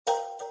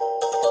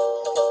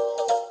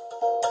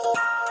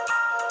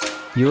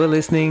You are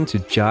listening to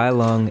Jai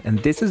Long, and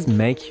this is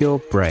Make Your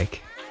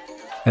Break,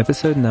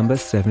 episode number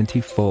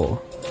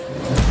 74.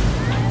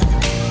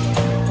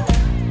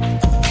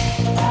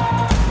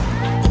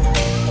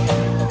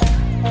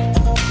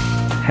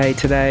 Hey,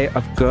 today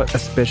I've got a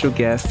special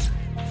guest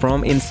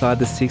from inside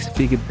the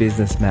Six-Figure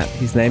Business Map.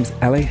 His name's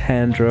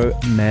Alejandro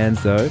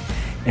Manzo,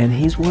 and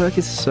his work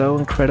is so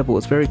incredible.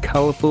 It's very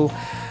colorful.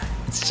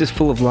 It's just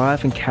full of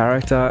life and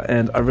character,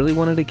 and I really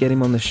wanted to get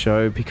him on the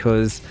show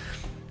because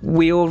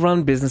we all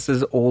run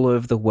businesses all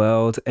over the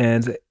world,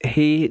 and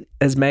he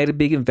has made a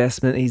big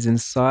investment. He's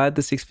inside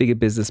the Six-Figure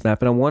Business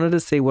Map, and I wanted to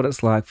see what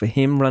it's like for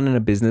him running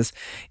a business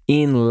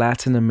in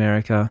Latin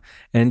America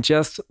and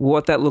just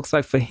what that looks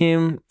like for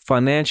him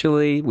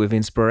financially, with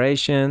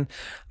inspiration,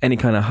 any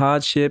kind of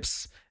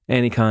hardships,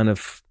 any kind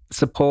of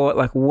support,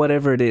 like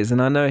whatever it is. And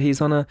I know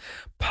he's on a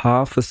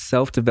path for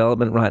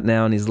self-development right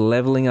now, and he's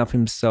leveling up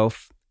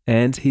himself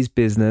and his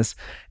business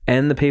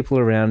and the people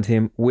around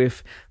him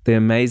with the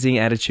amazing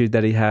attitude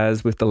that he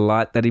has, with the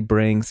light that he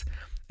brings,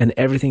 and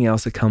everything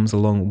else that comes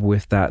along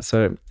with that.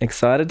 So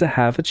excited to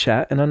have a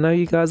chat, and I know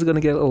you guys are going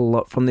to get a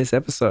lot from this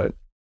episode.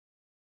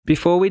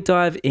 Before we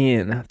dive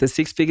in, the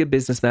Six-Figure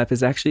Business Map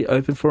is actually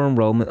open for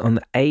enrollment on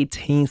the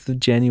 18th of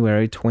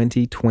January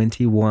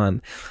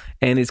 2021,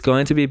 and it's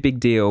going to be a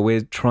big deal.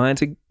 We're trying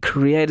to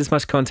create as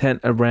much content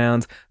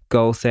around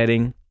goal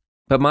setting,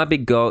 but my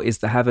big goal is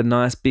to have a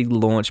nice big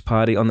launch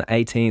party on the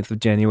 18th of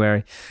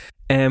January.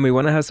 And we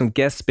want to have some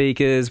guest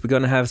speakers. We're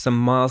going to have some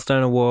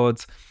milestone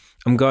awards.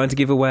 I'm going to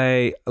give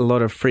away a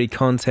lot of free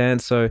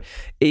content. So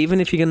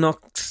even if you're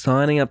not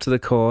signing up to the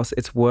course,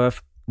 it's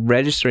worth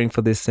registering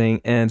for this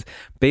thing and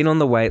being on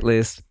the wait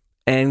list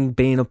and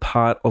being a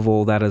part of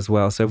all that as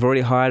well. So we've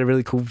already hired a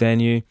really cool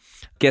venue.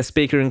 Guest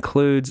speaker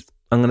includes,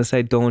 I'm going to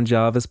say Dawn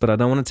Jarvis, but I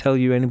don't want to tell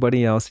you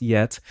anybody else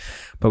yet.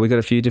 But we've got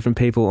a few different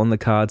people on the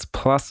cards,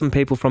 plus some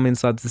people from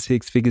inside the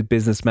Six-Figure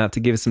Business Map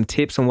to give us some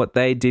tips on what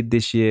they did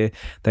this year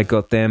that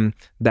got them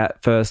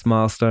that first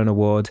milestone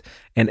award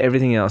and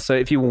everything else. So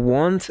if you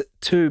want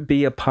to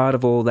be a part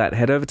of all that,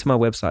 head over to my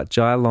website,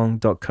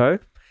 jailong.co.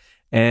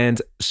 And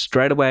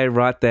straight away,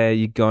 right there,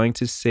 you're going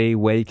to see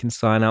where you can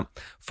sign up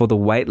for the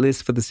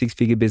waitlist for the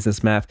Six-Figure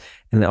Business Map.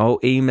 And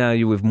I'll email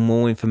you with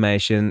more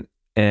information,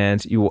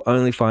 and you will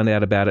only find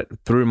out about it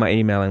through my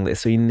emailing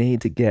list. So you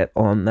need to get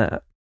on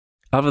that.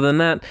 Other than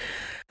that,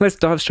 let's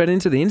dive straight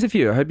into the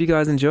interview. I hope you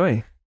guys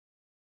enjoy.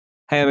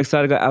 Hey, I'm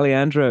excited. I've got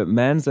Alejandro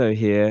Manzo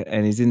here,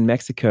 and he's in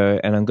Mexico,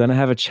 and I'm going to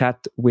have a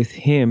chat with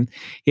him.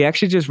 He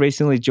actually just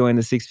recently joined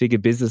the Six-Figure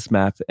Business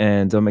Map,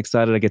 and I'm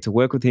excited I get to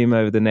work with him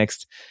over the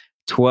next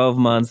 12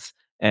 months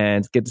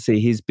and get to see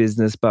his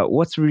business. But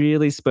what's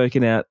really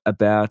spoken out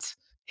about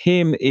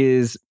him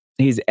is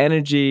his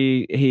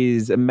energy,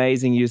 his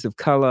amazing use of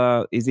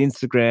color, his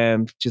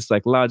Instagram, just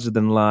like larger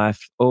than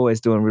life,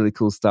 always doing really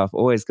cool stuff,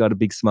 always got a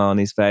big smile on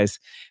his face.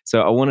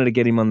 So I wanted to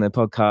get him on the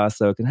podcast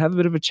so I can have a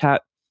bit of a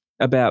chat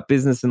about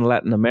business in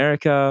Latin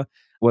America,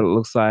 what it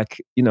looks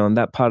like, you know, in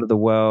that part of the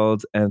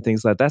world and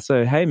things like that.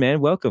 So, hey man,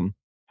 welcome.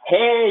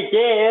 Hey,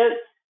 yes.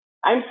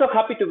 I'm so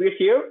happy to be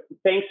here.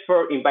 Thanks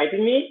for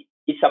inviting me.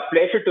 It's a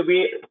pleasure to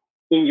be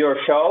in your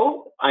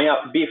show. I'm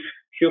a big,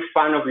 huge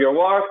fan of your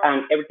work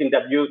and everything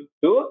that you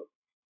do.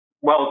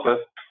 Well,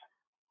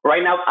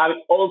 right now I'm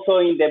also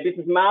in the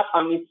business map,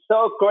 and it's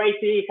so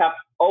crazy. Have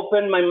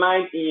opened my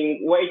mind in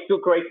way too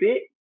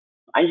crazy.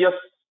 I'm just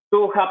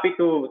too happy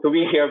to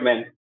be here,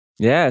 man.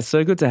 Yeah, it's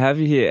so good to have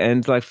you here.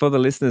 And like for the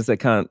listeners that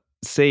can't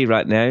see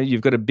right now,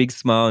 you've got a big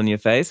smile on your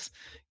face.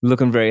 You're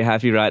looking very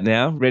happy right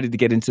now, ready to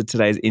get into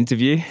today's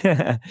interview.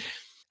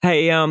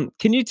 Hey,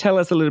 can you tell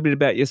us a little bit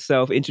about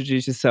yourself,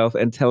 introduce yourself,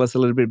 and tell us a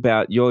little bit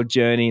about your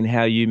journey and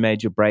how you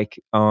made your break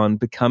on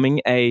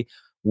becoming a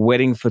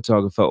wedding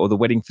photographer, or the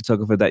wedding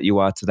photographer that you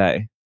are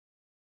today?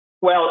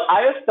 Well,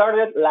 I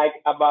started like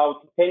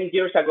about 10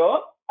 years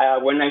ago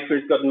when I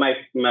first got my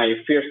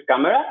first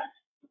camera.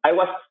 I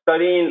was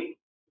studying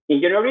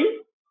engineering.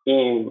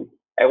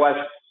 I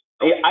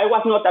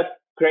was not a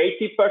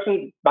creative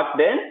person back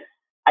then.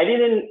 I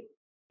didn't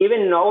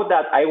even know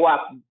that I was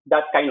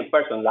that kind of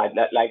person, like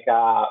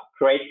a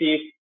creative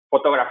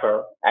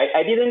photographer.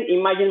 I didn't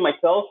imagine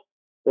myself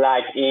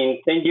like in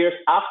 10 years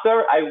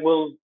after I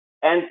will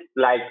end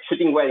like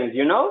shooting weddings,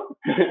 you know,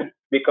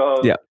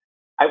 because Yeah.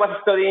 I was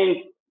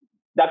studying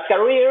that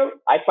career.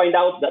 I find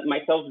out that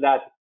myself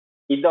that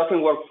it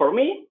doesn't work for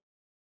me.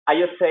 I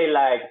just say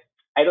like,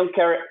 I don't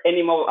care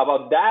anymore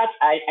about that.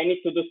 I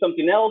need to do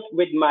something else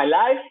with my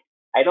life.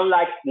 I don't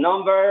like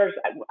numbers.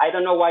 I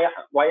don't know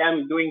why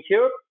I'm doing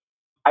here.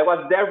 I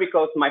was there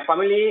because my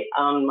family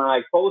and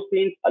my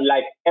cousins,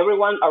 like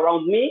everyone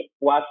around me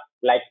was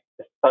like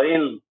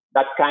studying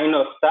that kind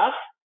of stuff.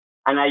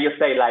 And I just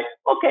say like,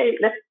 okay,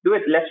 let's do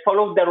it. Let's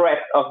follow the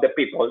rest of the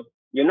people,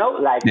 you know,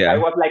 like Yeah. I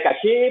was like a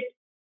sheep,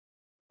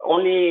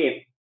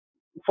 only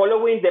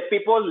following the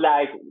people,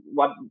 like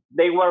what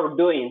they were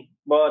doing.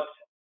 But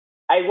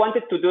I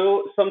wanted to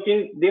do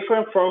something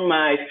different for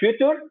my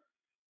future.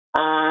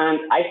 And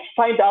I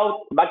find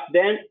out back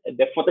then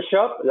the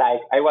Photoshop,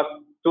 like I was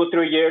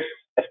 2-3 years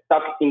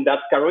stuck in that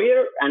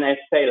career. And I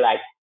say like,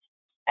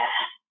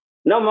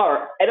 no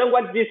more. I don't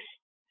want this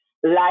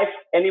life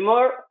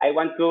anymore. I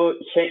want to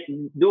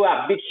do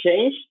a big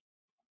change.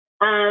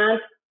 And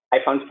I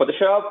found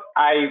Photoshop.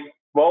 I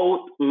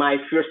bought my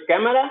first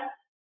camera.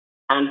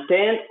 And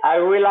then I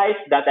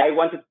realized that I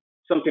wanted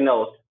something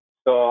else.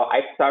 So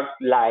I started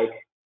like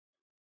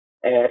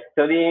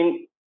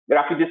studying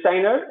graphic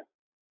designer.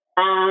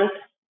 And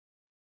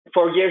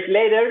 4 years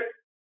later,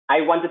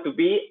 I wanted to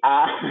be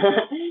a,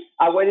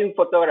 a wedding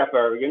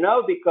photographer,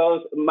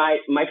 because my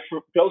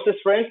closest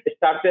friends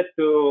started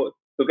to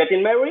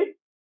getting married.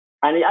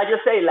 And I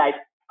just say like,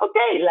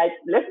 okay, like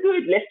let's do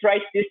it. Let's try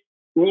this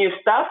new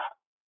stuff.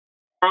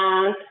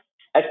 And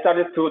I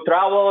started to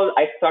travel.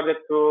 I started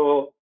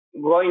to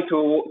going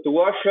to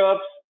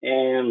workshops,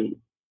 and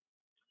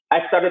I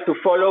started to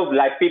follow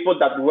like people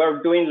that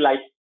were doing like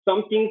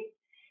something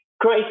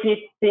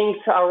crazy things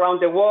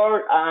around the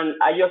world, and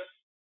I just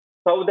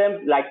saw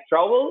them like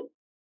travel,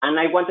 and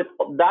I wanted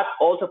that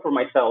also for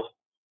myself.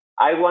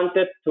 I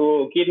wanted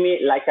to give me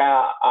like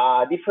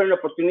a different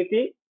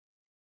opportunity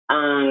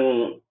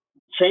and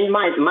change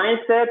my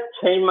mindset,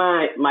 change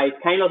my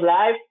kind of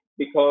life,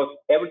 because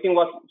everything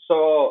was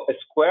so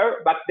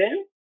square back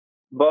then.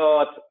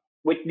 But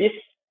with this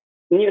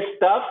new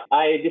stuff,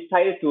 I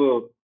decided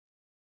to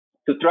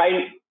try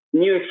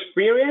new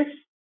experience,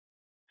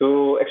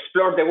 to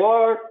explore the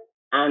world,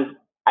 and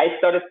I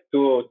started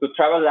to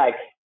travel like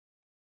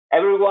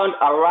everyone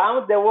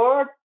around the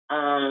world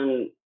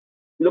and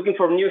looking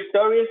for new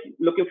stories,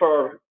 looking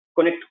for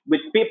connect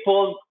with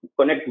people,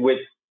 connect with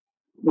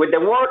the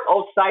world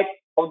outside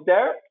of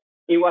there.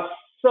 It was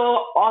so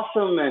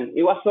awesome, man.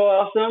 It was so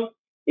awesome.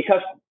 It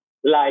has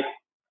like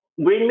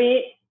bring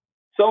me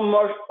so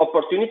more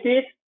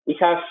opportunities. It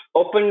has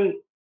opened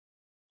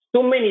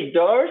too many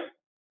doors,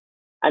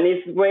 and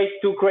it's way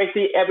too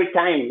crazy every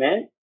time,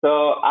 man.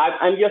 So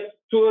I'm just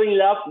too in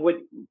love with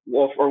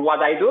for what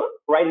I do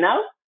right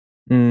now,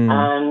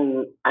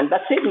 and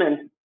that's it,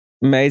 man.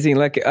 Amazing.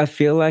 Like, I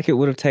feel like it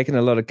would have taken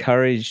a lot of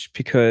courage,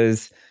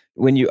 because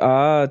when you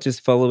are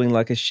just following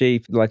like a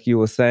sheep, like you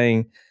were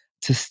saying,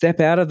 to step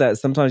out of that,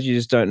 sometimes you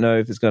just don't know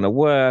if it's going to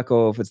work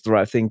or if it's the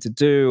right thing to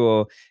do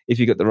or if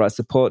you got the right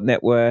support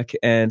network.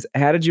 And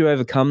how did you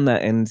overcome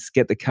that and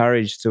get the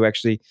courage to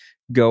actually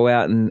go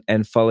out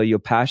and follow your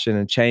passion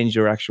and change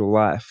your actual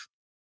life?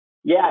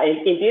 Yeah,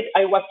 indeed,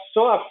 I was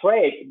so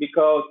afraid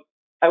because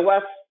I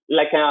was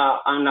like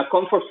in a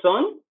comfort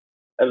zone,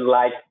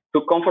 like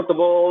too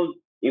comfortable.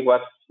 It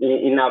was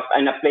in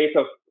a place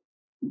of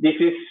this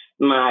is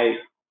my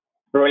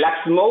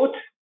relaxed mode.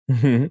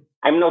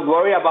 I'm not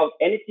worried about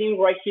anything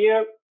right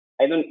here.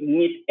 I don't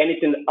need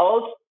anything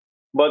else.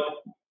 But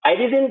I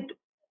didn't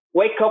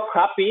wake up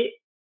happy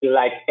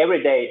like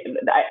every day.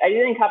 I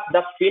didn't have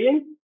that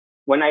feeling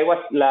when I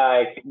was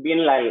like being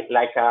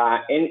like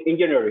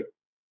engineer.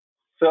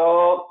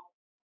 So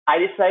I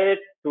decided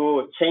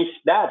to change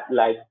that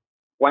like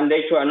one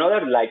day to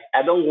another. Like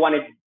I don't want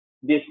it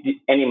this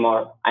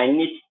anymore. I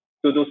need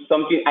to do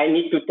something. I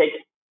need to take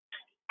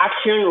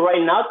action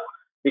right now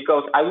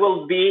because I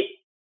will be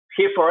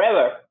here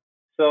forever.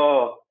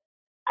 So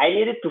I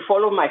needed to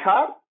follow my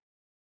heart,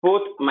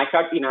 put my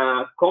heart in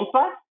a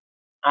compass,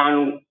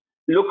 and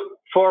look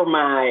for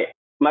my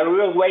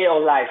real way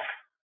of life.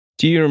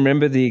 Do you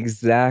remember the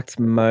exact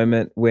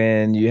moment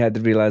when you had the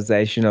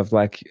realization of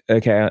like,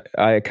 okay,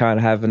 I can't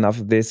have enough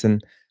of this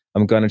and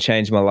I'm going to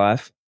change my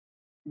life?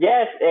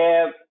 Yes,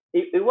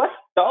 it was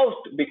tough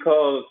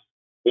because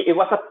it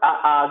was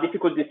a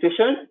difficult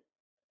decision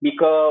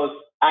because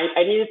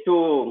I needed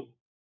to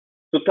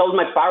tell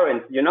my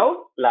parents,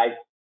 like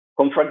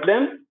comfort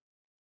them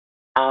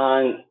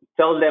and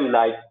tell them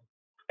like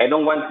I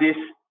don't want this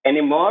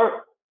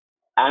anymore.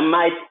 I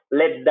might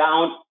let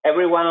down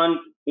everyone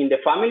in the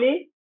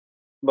family,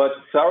 but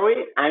sorry,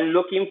 I'm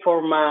looking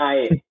for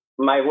my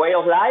way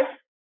of life.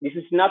 This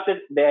is not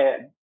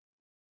the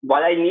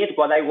what I need,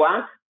 what I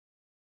want,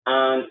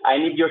 and I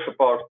need your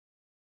support.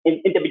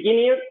 In the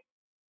beginning,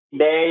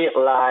 they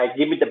like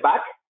give me the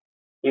back.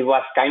 It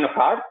was kind of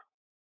hard.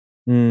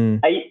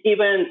 I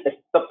even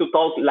stopped to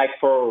talk like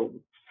for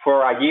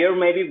a year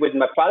maybe with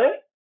my father,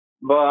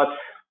 but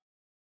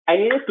I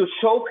needed to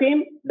show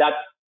him that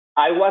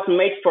I was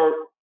made for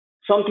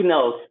something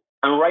else.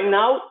 And right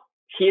now,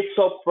 he's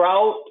so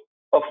proud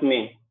of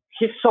me.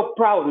 He's so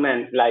proud,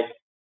 man. Like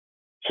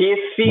he's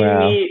seen Wow.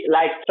 me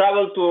like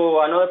travel to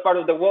another part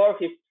of the world.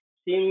 He's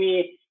seen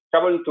me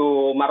travel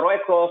to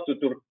Morocco, to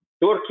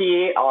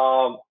Turkey,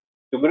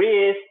 to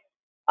Greece,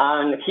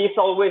 and he's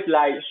always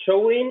like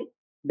showing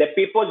the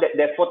people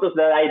the photos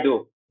that I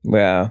do.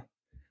 Wow.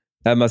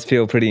 That must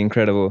feel pretty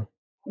incredible.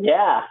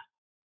 Yeah,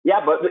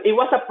 yeah, but it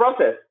was a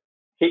process.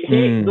 He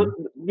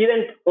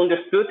didn't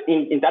understood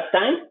in that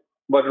time,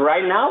 but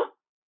right now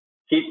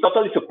he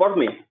totally support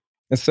me.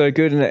 It's so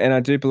good. And I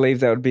do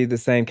believe that would be the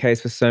same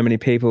case for so many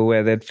people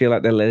where they'd feel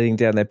like they're letting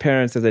down their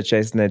parents if they're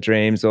chasing their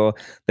dreams or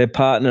their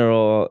partner,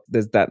 or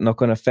there's that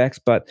knock-on effect.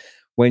 But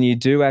when you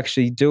do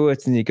actually do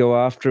it and you go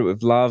after it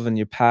with love and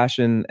your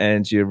passion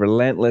and you're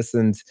relentless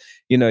and,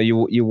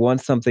 you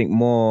want something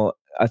more,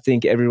 I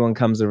think everyone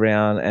comes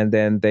around and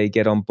then they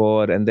get on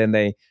board and then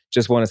they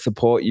just want to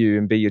support you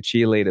and be your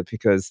cheerleader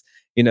because,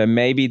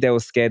 maybe they were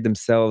scared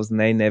themselves and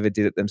they never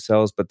did it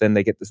themselves, but then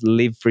they get to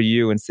live for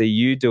you and see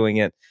you doing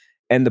it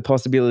and the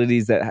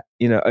possibilities that,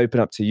 open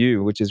up to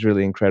you, which is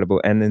really incredible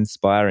and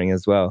inspiring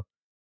as well.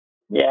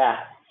 Yeah.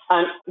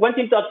 And one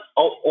thing that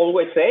I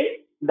always say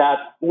that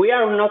we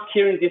are not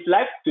here in this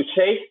life to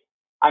chase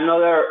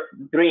another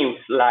dreams.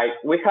 Like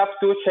we have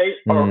to chase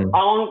our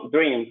own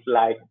dreams,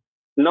 like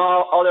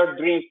no other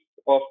dreams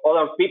of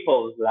other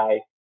people.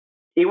 Like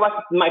it was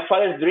my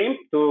father's dream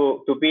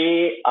to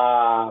be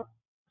a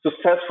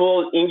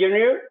successful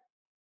engineer,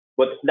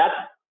 but that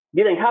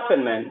didn't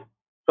happen, man.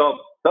 So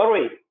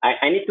sorry,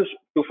 I need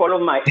to follow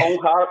my own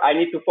heart. I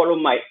need to follow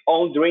my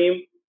own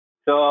dream.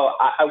 So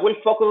I will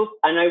focus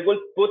and I will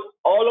put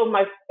all of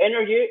my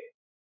energy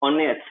on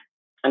it.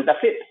 And that's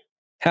it.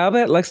 How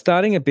about like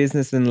starting a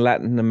business in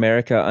Latin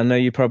America? I know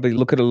you probably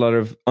look at a lot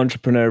of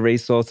entrepreneur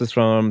resources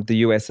from the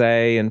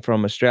USA and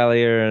from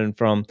Australia and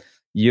from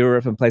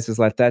Europe and places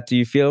like that. Do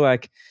you feel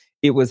like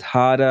it was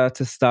harder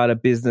to start a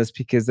business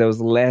because there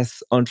was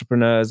less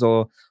entrepreneurs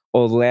or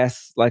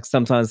less, like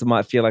sometimes it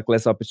might feel like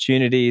less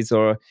opportunities,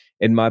 or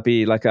it might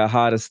be like a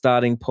harder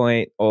starting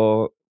point?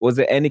 Or was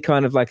there any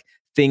kind of like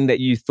thing that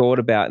you thought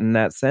about in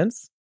that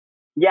sense?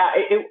 Yeah,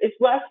 it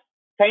was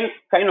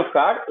kind of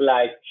hard.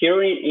 Like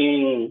here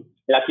in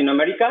Latin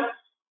America,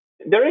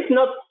 there is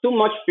not too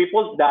much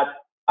people that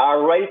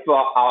are ready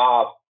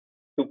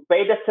to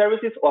pay the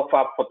services of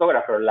a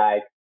photographer.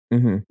 Like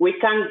we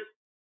can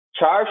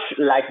charge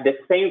like the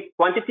same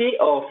quantity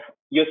of,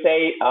 you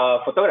say,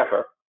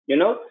 photographer,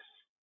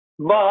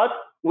 but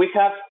we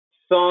have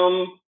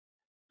some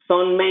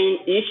main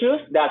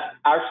issues that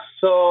are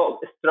so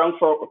strong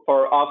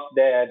for us,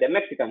 the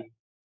Mexicans.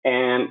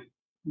 And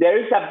there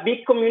is a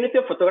big community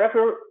of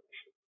photographers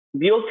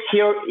built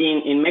here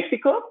in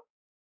Mexico.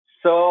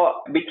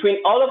 So between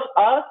all of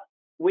us,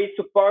 we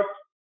support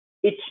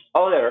each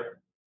other.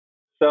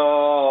 So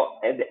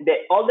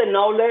all the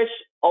knowledge,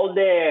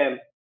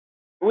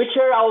 we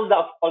share all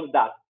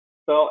that.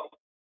 So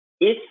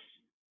it's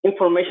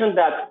information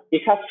that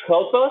it has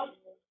helped us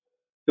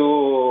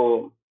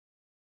to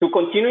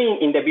continue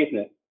in the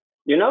business,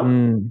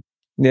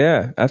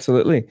 Yeah,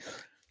 absolutely.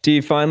 Do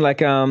you find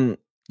like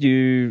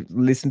you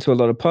listen to a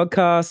lot of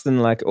podcasts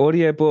and like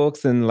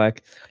audiobooks and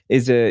like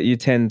you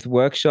attend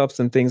workshops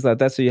and things like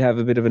that, so you have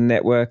a bit of a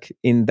network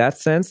in that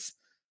sense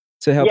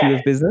to help you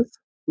with business?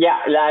 Yeah,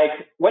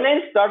 like when I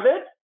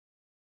started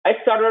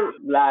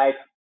like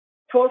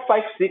 4,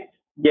 5, 6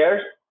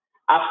 years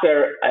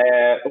after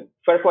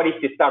Fer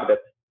Juaristi started.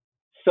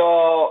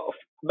 So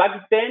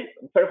back then,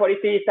 Fer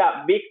Juaristi is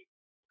a big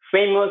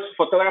famous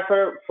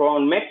photographer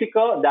from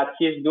Mexico that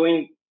he's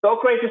doing so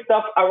crazy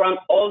stuff around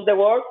all the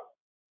world.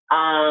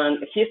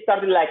 And he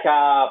started like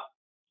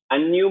a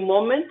new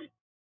moment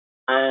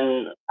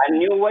and a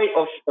new way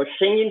of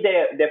changing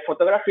the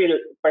photography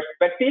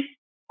perspective,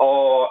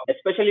 or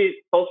especially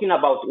talking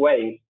about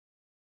weddings.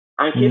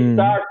 And he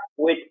started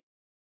with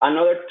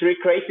another 3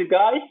 crazy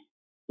guys,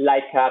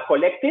 like a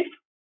collective,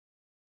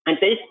 and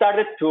they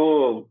started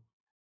to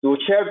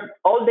share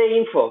all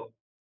the info.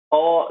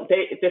 Or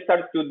they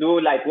started to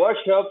do like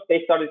workshops.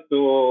 They started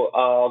to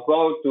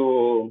go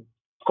to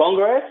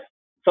Congress,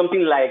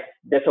 something like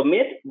the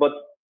summit, but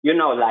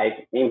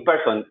like in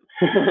person.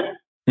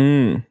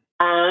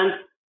 And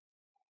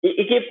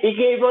it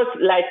gave us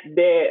like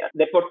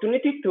the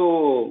opportunity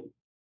to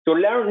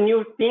learn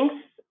new things,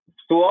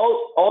 to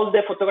all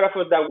the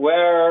photographers that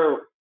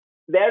were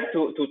there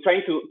to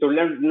try to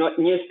learn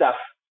new stuff.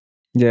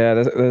 Yeah,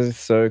 that is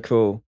so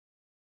cool.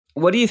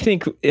 What do you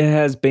think it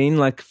has been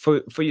like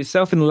for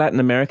yourself in Latin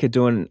America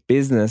doing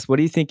business? What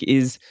do you think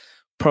is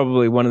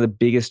probably one of the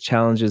biggest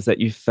challenges that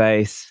you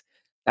face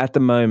at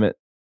the moment?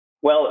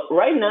 Well,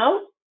 right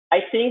now, I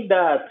think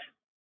that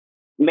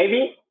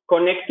maybe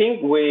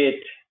connecting with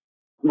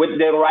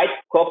the right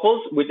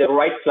couples, with the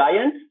right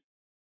clients,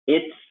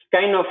 it's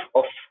kind of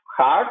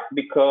hard,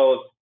 because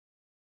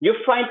you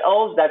find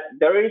out that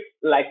there is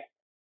like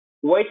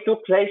way too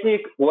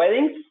classic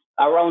weddings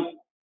around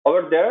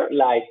over there.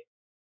 Like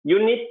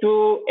you need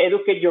to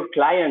educate your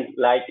client.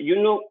 Like, you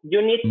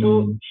need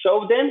to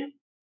show them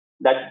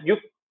that you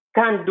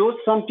can do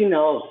something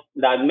else,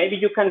 that maybe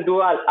you can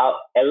do a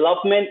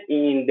elopement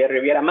in the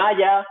Riviera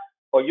Maya,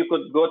 or you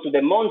could go to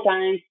the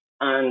mountains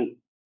and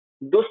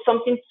do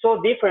something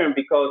so different,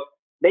 because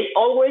they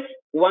always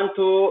want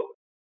to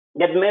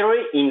get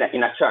married in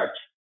a church,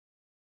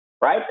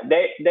 right?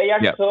 They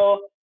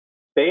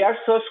are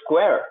so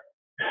square.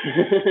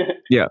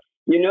 Yeah.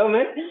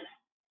 Man?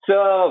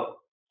 So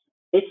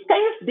it's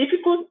kind of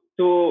difficult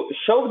to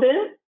show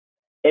them,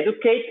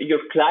 educate your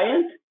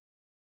client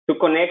to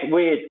connect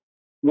with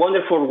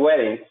wonderful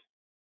weddings.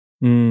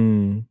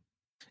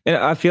 And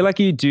I feel like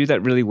you do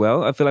that really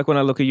well. I feel like when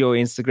I look at your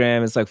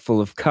Instagram, it's like full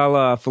of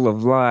color, full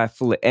of life,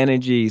 full of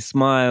energy,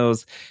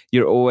 smiles.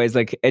 You're always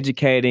like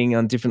educating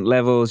on different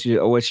levels.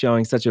 You're always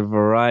showing such a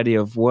variety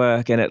of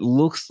work, and it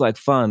looks like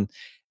fun.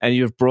 And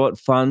you've brought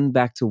fun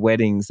back to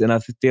weddings. And I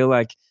feel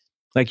like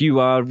Like you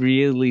are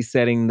really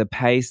setting the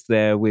pace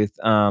there with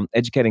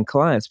educating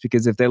clients,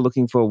 because if they're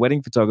looking for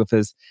wedding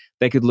photographers,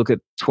 they could look at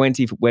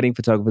 20 wedding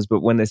photographers,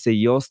 but when they see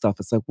your stuff,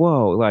 it's like,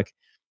 whoa, like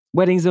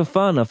weddings are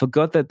fun. I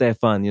forgot that they're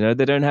fun. You know,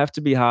 they don't have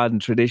to be hard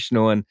and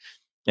traditional and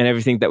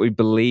everything that we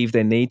believe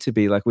they need to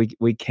be. Like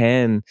we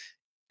can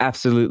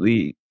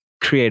absolutely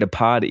create a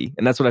party,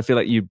 and that's what I feel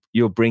like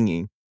you're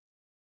bringing.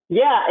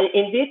 Yeah,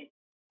 indeed.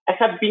 I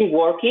have been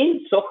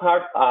working so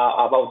hard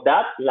about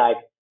that, like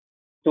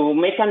to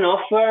make an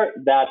offer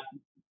that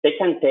they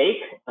can take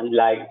and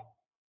like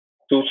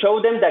to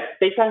show them that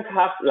they can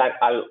have like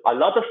a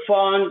lot of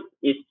fun.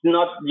 It's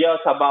not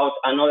just about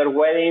another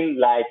wedding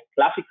like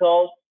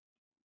classical.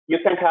 You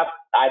can have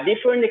a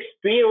different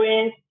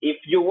experience if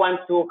you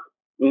want to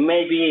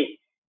maybe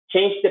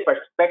change the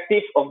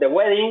perspective of the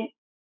wedding.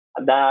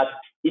 That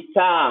it's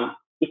a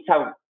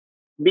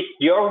big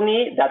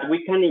journey that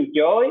we can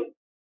enjoy,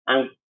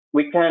 and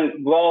we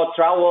can go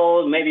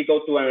travel, maybe go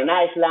to an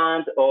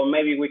island, or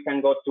maybe we can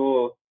go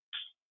to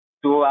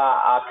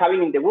a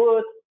cabin in the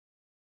woods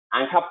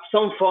and have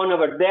some fun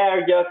over there.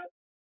 Just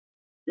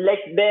let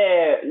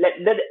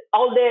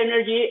all the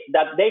energy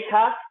that they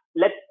have,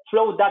 let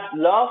flow that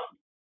love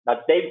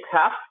that they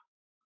have,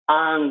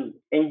 and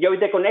enjoy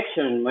the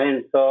connection,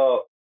 man.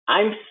 So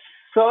I'm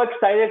so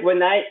excited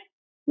when I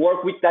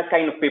work with that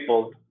kind of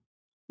people,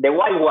 the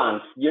wild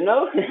ones,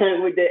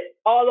 with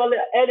all the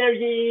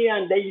energy,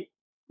 and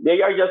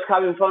they are just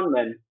having fun,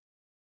 man.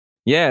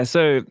 Yeah.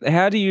 So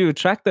how do you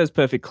attract those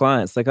perfect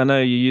clients? Like I know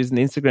you're using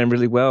Instagram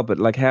really well, but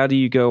like how do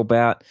you go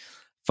about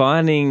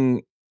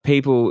finding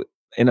people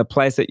in a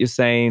place that you're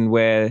saying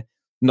where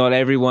not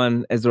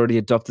everyone has already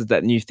adopted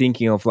that new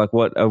thinking of like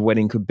what a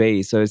wedding could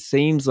be? So it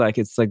seems like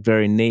it's like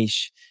very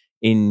niche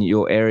in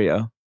your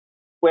area.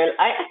 Well,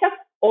 I have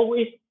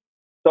always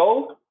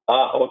thought,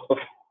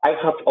 I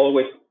have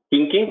always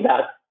thinking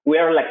that we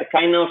are like a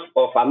kind of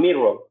a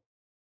mirror.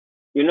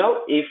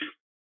 If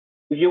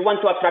you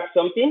want to attract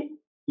something,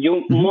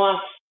 you Mhm.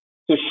 must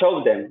to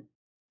show them.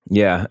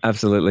 Yeah,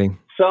 absolutely.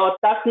 So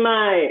that's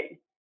my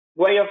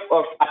way of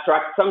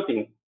attract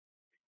something.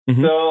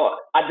 Hmm. So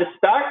at the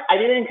start, I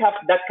didn't have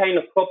that kind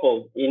of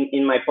couple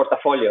in my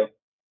portfolio,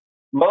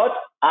 but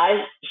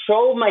I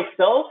show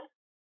myself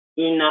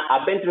in an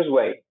adventurous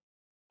way.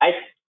 I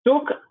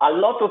took a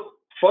lot of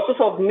photos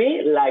of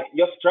me, like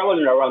just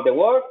traveling around the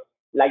world,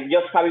 like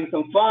just having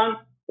some fun,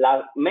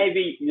 like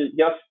maybe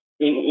just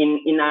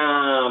in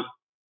a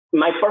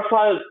my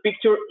profile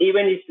picture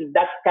even is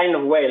that kind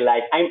of way.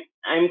 Like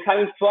I'm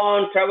having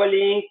fun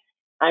traveling.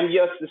 I'm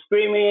just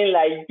screaming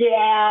like,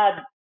 yeah,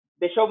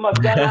 the show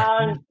must get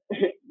on,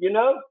 you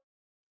know.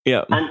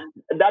 Yeah. And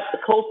that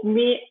helped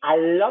me a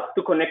lot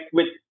to connect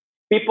with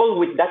people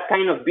with that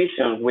kind of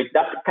vision, with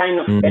that kind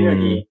of Mm.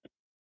 energy.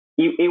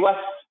 It was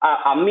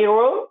a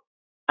mirror,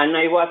 and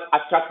I was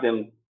attract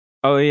them.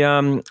 I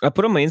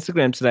put on my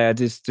Instagram today. I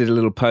just did a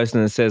little post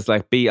and it says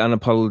like, "Be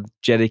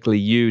unapologetically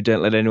you.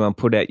 Don't let anyone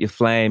put out your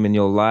flame and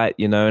your light."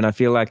 You know, and I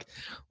feel like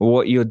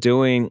what you're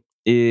doing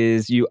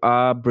is you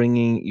are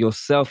bringing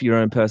yourself, your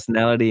own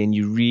personality, and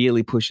you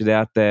really push it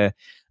out there.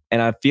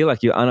 And I feel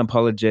like you're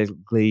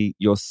unapologetically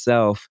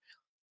yourself.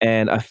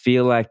 And I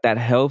feel like that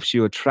helps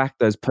you attract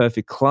those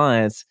perfect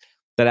clients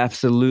that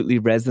absolutely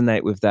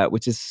resonate with that,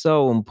 which is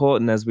so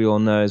important, as we all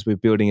know, as we're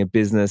building a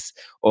business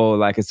or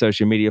like a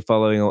social media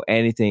following or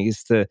anything,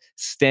 is to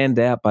stand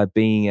out by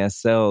being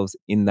ourselves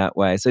in that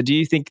way. So do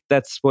you think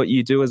that's what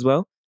you do as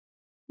well?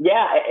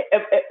 Yeah,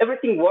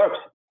 everything works.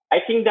 I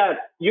think that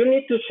you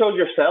need to show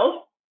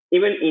yourself,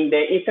 even in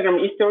the Instagram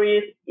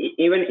stories,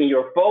 even in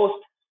your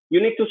post.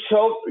 You need to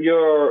show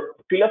your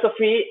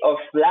philosophy of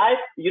life.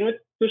 You need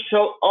to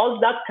show all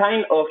that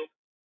kind of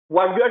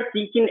what you are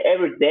thinking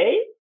every day,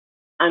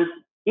 and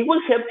it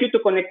will help you to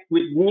connect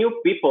with new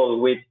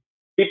people, with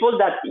people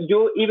that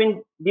you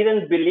even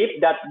didn't believe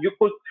that you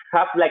could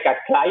have like a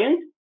client,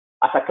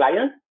 as a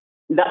client.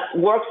 That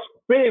works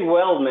pretty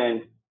well,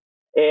 man.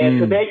 Mm.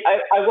 Today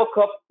I woke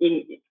up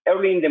in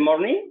early in the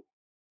morning,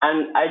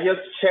 and I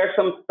just shared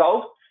some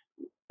thoughts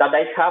that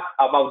I have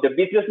about the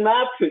business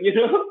map.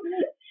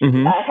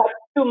 Hmm. I have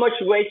too much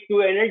waste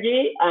to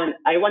energy, and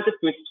I wanted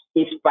to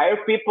inspire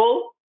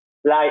people.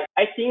 Like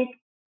I think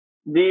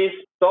these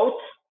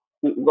thoughts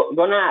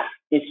gonna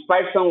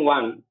inspire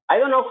someone. I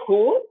don't know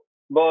who,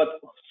 but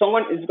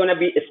someone is gonna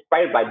be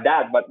inspired by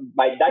that. But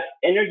by that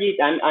energy,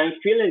 I'm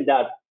feeling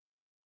that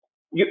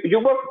you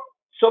work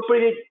so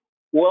pretty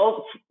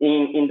well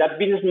in that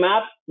business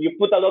map. You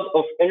put a lot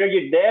of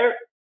energy there,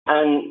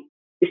 and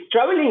it's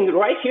traveling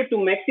right here to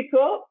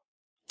Mexico,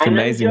 It's and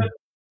I'm just amazing.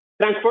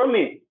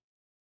 transforming.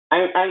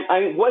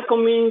 I'm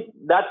welcoming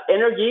that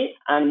energy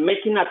and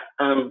making a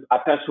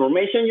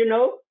transformation,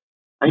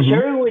 and Hmm.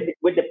 sharing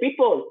with the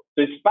people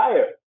to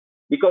inspire,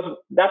 because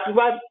that's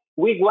what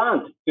we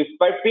want, to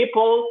inspire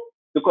people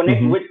to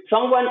connect Hmm. with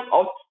someone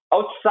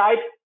outside.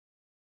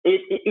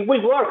 It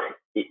will work.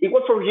 It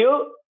worked for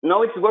you.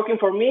 Now it's working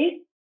for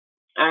me.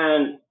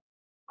 And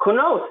who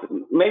knows?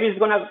 Maybe it's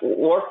going to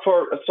work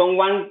for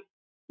someone.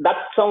 That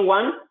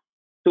someone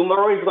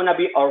tomorrow is going to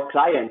be our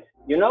client,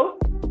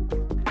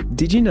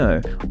 Did you know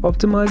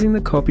optimizing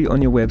the copy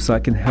on your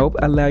website can help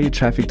allow your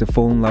traffic to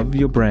fall in love with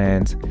your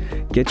brand,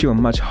 get you a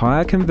much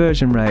higher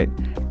conversion rate,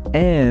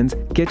 and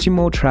get you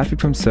more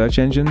traffic from search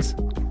engines?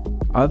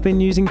 I've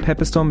been using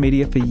Pepperstorm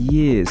Media for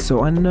years,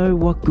 so I know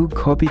what good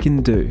copy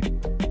can do.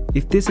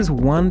 If this is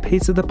one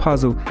piece of the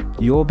puzzle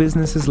your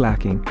business is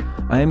lacking,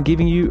 I am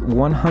giving you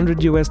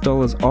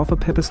 $100 off a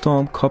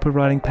Pepperstorm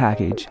copywriting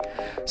package,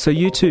 so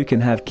you too can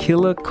have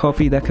killer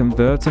copy that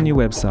converts on your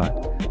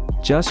website.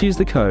 Just use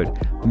the code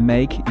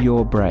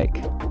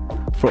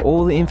MAKEYOURBREAK. For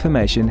all the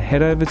information,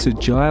 head over to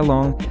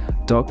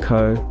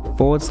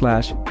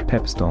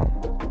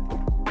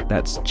jailong.co/Pepperstorm.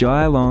 That's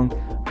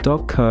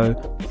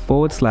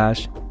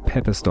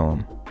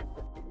jailong.co/Pepperstorm.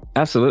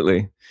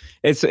 Absolutely.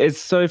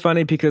 It's so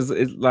funny because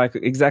it's like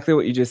exactly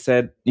what you just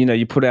said. You know,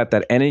 you put out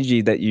that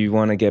energy that you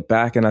want to get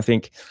back. And I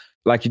think,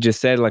 like you just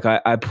said, like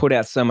I put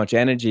out so much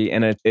energy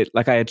and it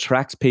like I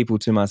attract people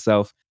to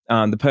myself,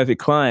 the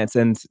perfect clients.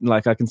 And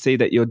like I can see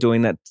that you're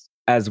doing that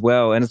as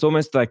well. And it's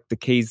almost like the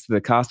keys to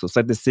the castle. It's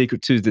like the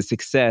secret to the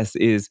success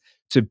is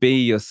to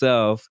be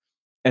yourself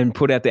and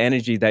put out the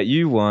energy that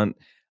you want,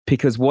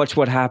 because watch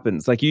what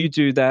happens. Like you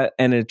do that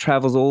and it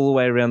travels all the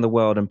way around the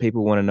world and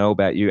people want to know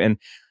about you. And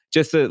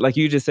just like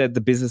you just said,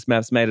 the business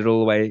maps made it all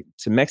the way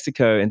to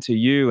Mexico and to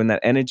you and that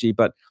energy.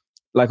 But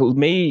like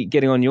me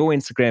getting on your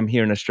Instagram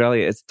here in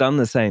Australia, it's done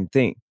the same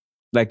thing.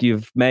 Like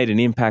you've made an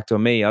impact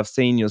on me. I've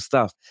seen your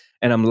stuff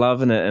and I'm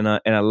loving it, and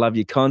I love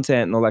your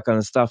content and all that kind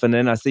of stuff. And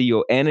then I see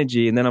your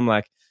energy, and then I'm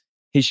like,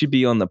 he should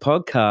be on the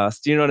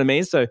podcast. You know what I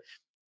mean? So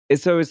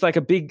it's like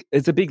a big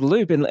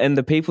loop, and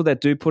the people that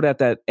do put out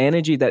that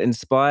energy that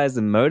inspires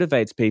and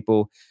motivates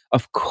people,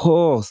 of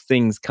course,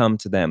 things come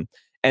to them.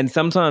 And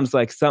sometimes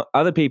like some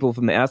other people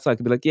from the outside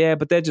could be like, yeah,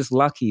 but they're just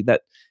lucky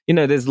that, you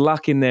know, there's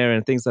luck in there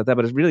and things like that.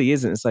 But it really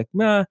isn't. It's like,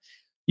 nah,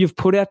 you've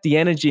put out the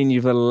energy and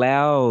you've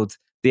allowed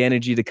the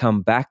energy to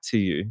come back to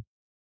you.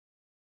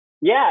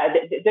 Yeah,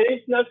 there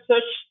is no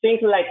such thing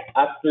like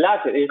as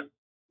luck. It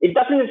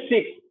doesn't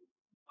exist.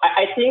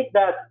 I think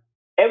that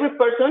every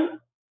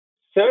person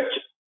search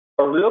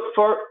or look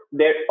for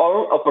their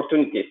own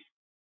opportunities.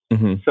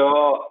 Mm-hmm.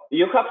 So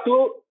you have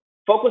to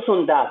focus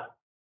on that.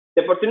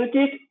 The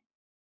opportunities,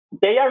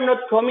 they are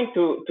not coming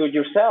to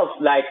yourself.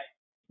 Like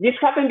this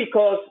happened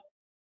because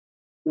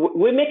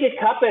we make it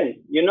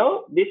happen. You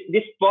know, this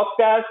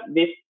podcast,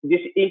 this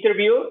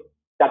interview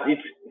that is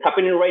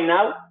happening right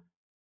now,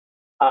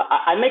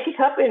 I make it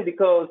happen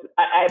because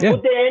I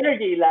put the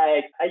energy.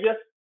 Like I just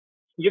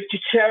used to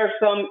share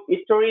some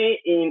history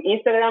in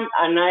Instagram,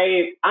 and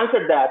I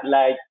answered that.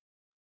 Like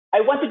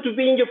I wanted to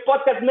be in your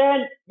podcast,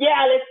 man.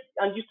 Yeah,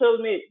 and you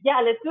told me, yeah,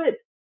 let's do it.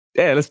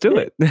 Yeah, let's do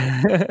it.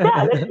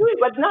 Yeah, let's do it.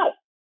 Why not?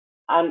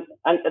 And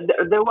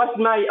there was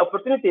my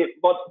opportunity,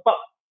 but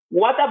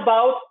what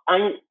about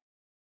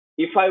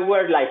if I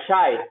were like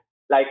shy,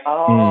 like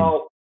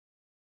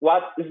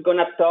what is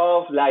gonna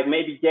talk? Like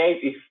maybe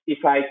Dave,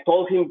 if I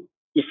told him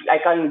if I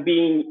can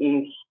be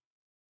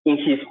in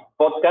his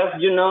podcast,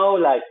 you know,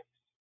 like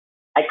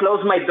I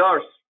close my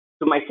doors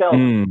to myself,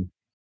 and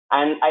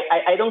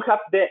I don't have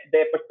the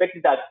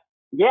perspective that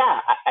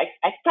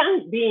I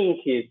can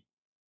be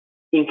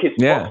in his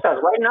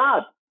podcast. Why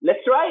not?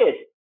 Let's try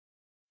it.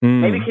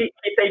 Maybe he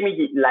say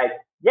me like,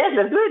 yes,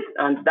 let's do it,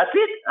 and that's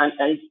it, and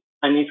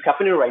it's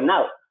happening right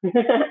now.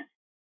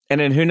 And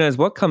then who knows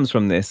what comes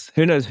from this?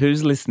 Who knows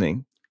who's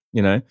listening?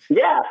 You know?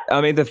 Yeah.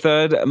 I mean, the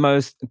third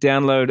most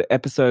download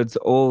episodes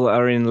all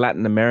are in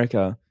Latin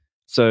America,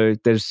 so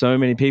there's so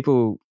many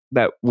people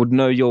that would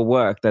know your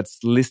work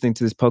that's listening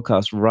to this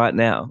podcast right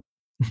now.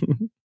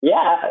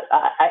 Yeah,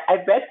 I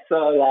bet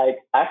so. Like,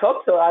 I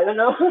hope so. I don't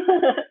know,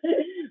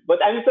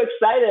 but I'm so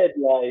excited.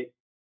 Like.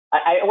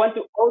 I want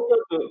to also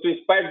to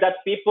inspire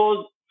that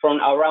people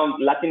from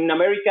around Latin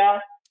America.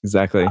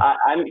 Exactly.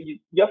 I'm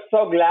just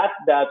so glad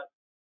that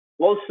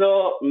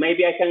also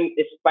maybe I can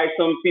inspire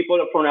some people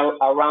from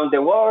around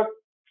the world.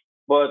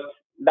 But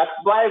that's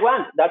what I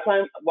want. That's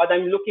what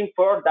I'm looking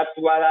for. That's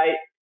why I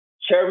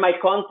share my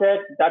content.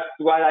 That's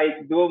why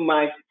I do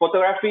my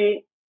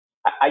photography.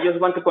 I just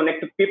want to connect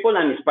to people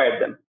and inspire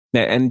them.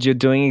 Yeah, and you're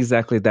doing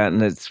exactly that.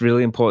 And it's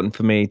really important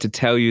for me to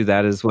tell you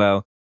that as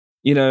well.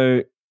 You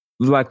know,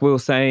 like we were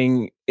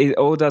saying, it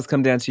all does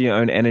come down to your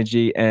own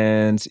energy,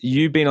 and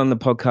you being on the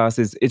podcast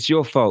it's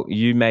your fault.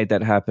 You made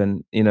that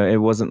happen. You know,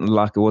 it wasn't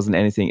luck. It wasn't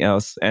anything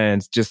else.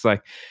 And just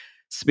like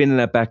spinning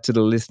that back to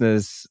the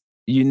listeners,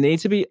 you need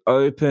to be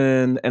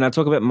open. And I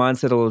talk about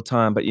mindset all the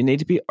time, but you need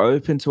to be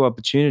open to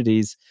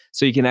opportunities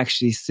so you can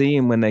actually see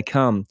them when they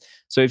come.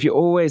 So if you're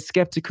always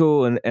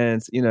skeptical and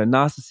you know,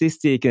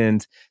 narcissistic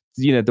and,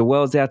 you know, the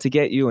world's out to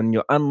get you and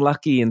you're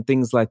unlucky and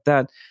things like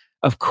that,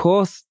 of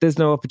course, there's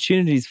no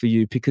opportunities for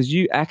you because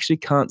you actually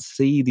can't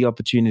see the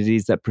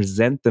opportunities that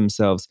present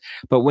themselves.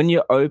 But when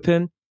you're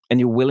open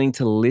and you're willing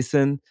to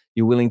listen,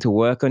 you're willing to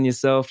work on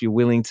yourself, you're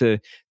willing to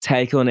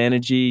take on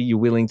energy, you're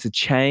willing to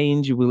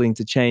change, you're willing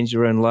to change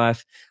your own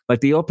life,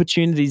 like the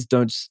opportunities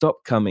don't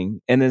stop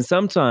coming. And then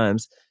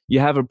sometimes you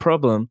have a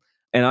problem,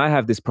 And I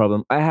have this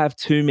problem. I have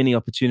too many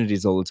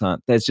opportunities all the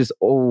time. There's just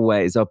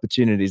always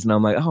opportunities. And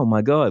I'm like, oh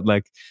my God,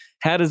 like,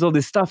 how does all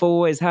this stuff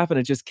always happen?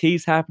 It just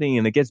keeps happening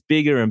and it gets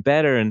bigger and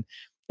better. And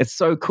it's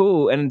so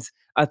cool. And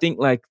I think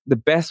like the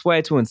best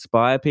way to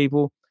inspire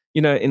people,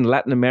 you know, in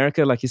Latin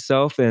America, like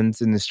yourself, and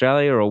in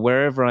Australia or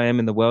wherever I am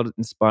in the world,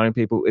 inspiring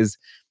people is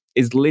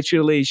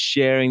literally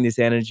sharing this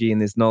energy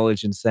and this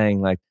knowledge and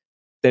saying like,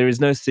 there is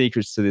no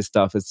secrets to this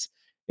stuff. It's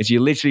you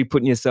literally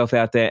putting yourself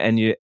out there, and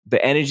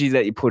the energy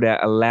that you put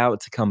out, allow it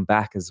to come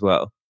back as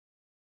well.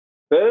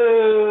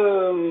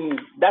 Boom!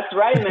 That's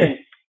right, man.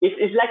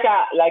 It's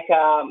like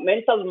a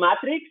mental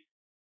matrix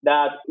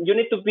that you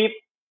need to be.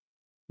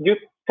 You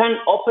can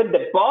open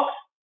the box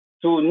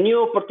to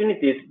new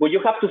opportunities, but you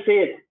have to see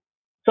it.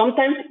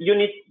 Sometimes you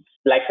need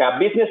like a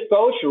business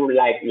coach or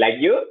like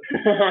you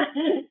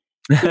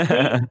to see,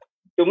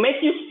 to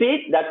make you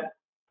see that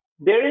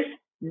there is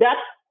that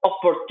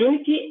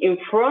opportunity in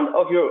front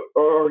of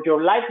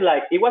your life.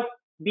 Like it was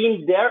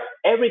being there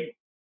every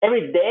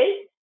day,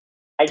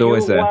 and It's you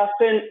always there.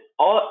 wasn't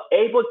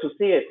able to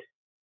see it.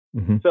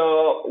 Mm-hmm.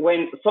 So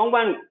when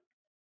someone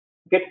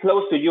gets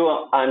close to you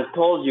and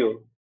told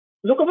you,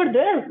 look over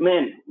there,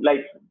 man,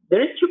 like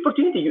there is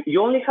opportunity.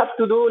 You only have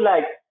to do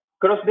like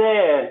cross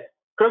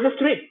the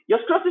street.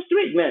 Just cross the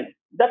street, man.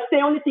 That's the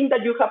only thing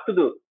that you have to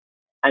do.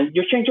 And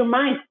you change your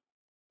mind.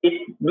 It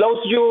blows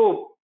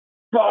you,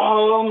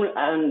 boom,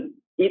 and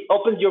it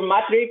opens your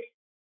matrix,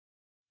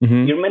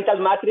 Mm-hmm. your mental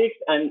matrix,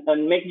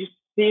 and makes you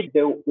see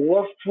the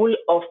world full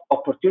of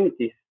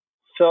opportunities.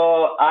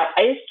 So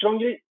I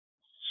strongly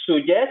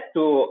suggest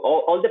to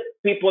all the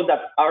people that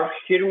are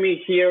hearing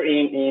me here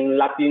in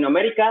Latin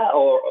America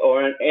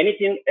or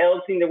anything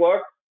else in the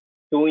world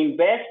to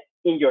invest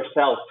in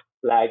yourself.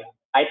 Like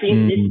I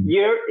think this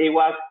year it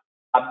was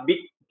a big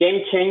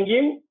game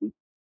changing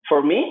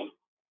for me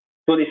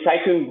to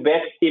decide to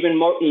invest even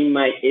more in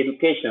my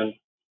education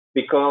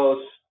because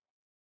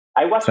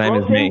I was Same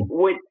as me. frozen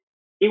with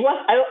it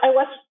was I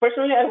was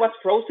personally I was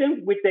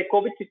frozen with the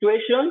COVID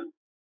situation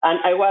and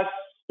I was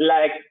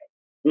like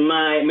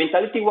my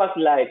mentality was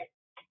like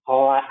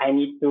oh I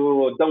need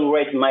to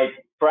downgrade my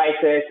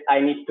prices I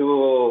need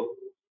to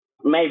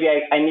maybe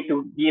I need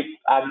to give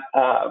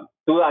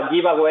do a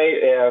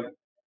giveaway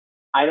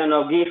I don't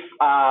know give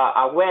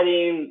a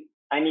wedding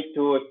I need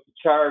to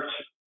charge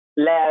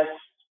less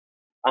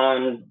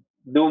and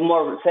do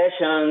more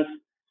sessions.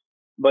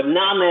 But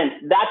now,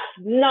 man, that's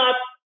not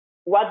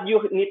what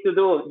you need to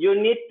do. You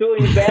need to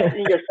invest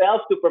in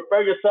yourself to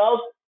prepare yourself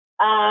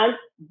and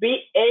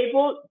be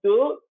able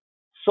to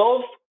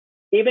solve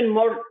even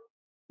more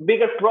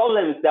bigger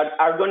problems that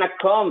are going to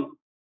come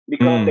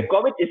because the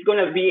COVID is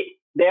going to be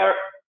there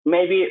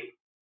maybe,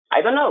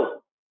 I don't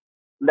know,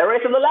 the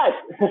rest of the life.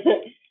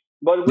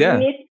 But we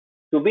need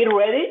to be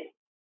ready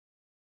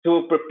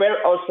to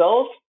prepare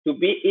ourselves to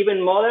be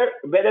even more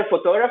better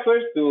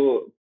photographers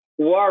to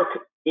work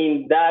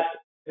in that.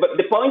 But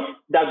the point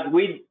that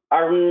we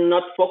are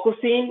not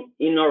focusing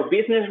in our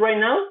business right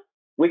now,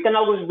 we can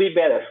always be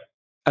better.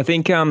 I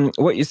think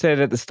what you said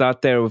at the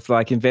start there with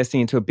like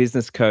investing into a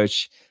business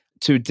coach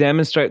to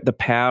demonstrate the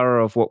power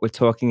of what we're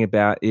talking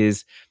about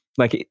is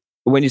like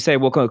when you say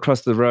walk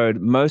across the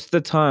road, most of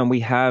the time we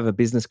have a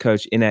business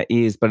coach in our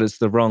ears, but it's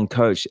the wrong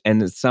coach.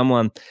 And it's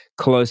someone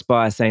close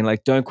by saying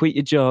like, don't quit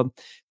your job.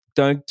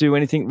 Don't do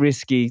anything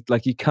risky.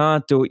 Like you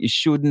can't do it. You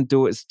shouldn't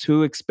do it. It's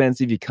too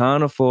expensive. You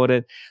can't afford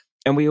it.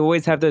 And we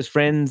always have those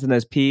friends and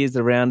those peers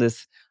around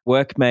us,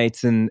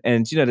 workmates. And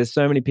you know, there's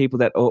so many people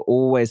that are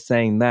always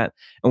saying that.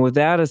 And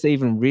without us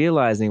even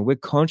realizing, we're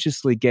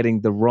consciously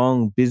getting the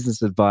wrong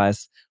business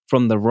advice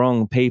from the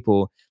wrong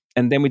people.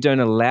 And then we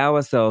don't allow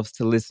ourselves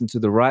to listen to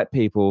the right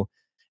people.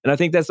 And I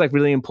think that's like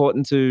really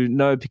important to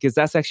know because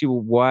that's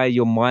actually why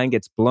your mind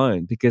gets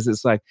blown because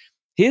it's like,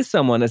 here's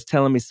someone that's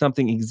telling me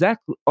something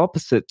exactly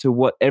opposite to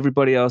what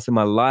everybody else in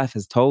my life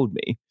has told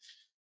me.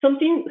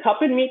 Something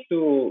happened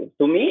to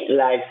me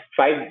like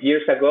 5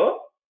 years ago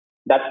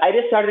that I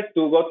decided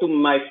to go to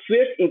my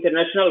first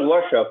international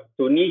workshop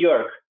to New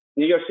York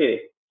City.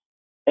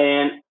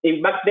 And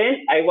back then,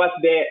 I was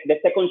the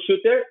second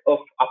shooter of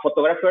a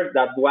photographer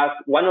that was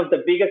one of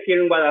the biggest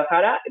here in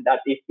Guadalajara. That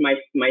is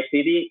my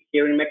city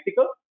here in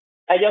Mexico.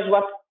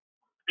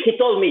 He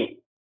told me,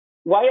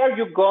 why are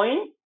you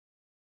going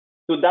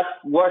to that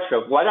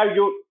workshop? Why are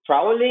you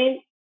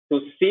traveling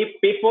to see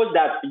people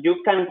that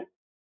you can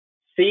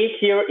see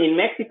here in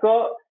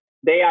Mexico?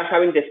 They are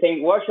having the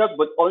same workshop,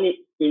 but only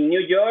in New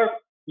York,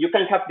 you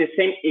can have the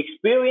same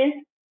experience.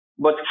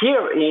 But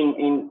here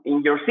in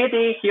your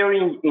city, here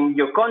in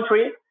your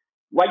country,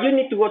 why you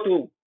need to go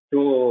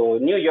to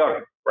New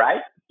York,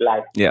 right?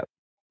 Like,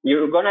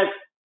 you're going to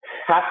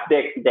have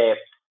the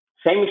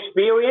same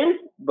experience,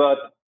 but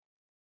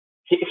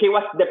he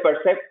was the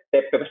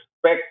perspective.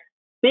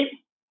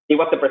 It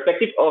was the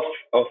perspective of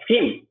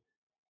him,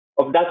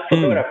 of that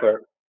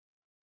photographer.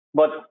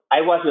 But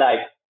I was like,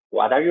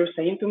 what are you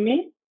saying to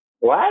me?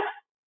 What?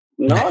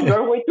 No,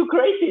 you're way too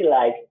crazy.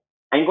 Like,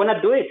 I'm going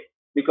to do it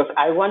because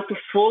I want to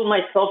full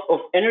myself of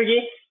energy.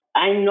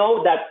 I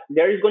know that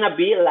there is going to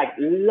be like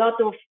a lot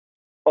of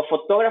of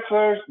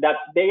photographers that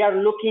they are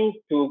looking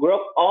to grow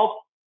up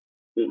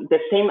the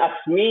same as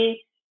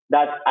me,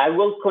 that I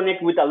will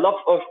connect with a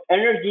lot of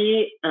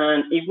energy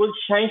and it will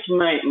change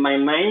my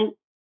mind.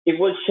 It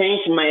will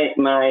change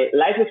my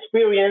life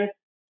experience.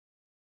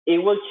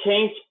 It will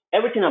change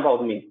everything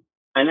about me.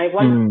 And I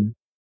want Mm.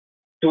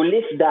 to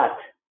live that.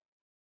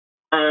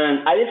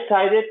 And I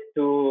decided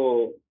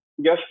to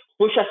just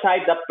push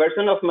aside that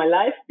person of my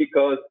life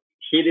because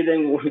he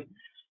didn't,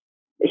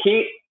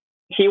 he,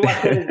 he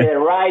wasn't the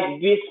right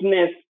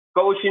business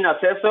coaching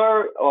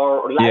assessor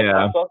or life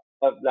Yeah.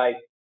 assessor. Like,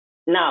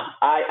 now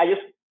I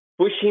just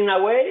pushed him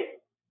away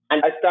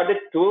and I started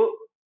to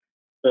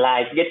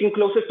like getting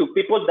closer to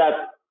people that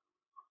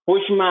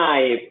push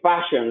my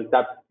passions,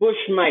 that push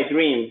my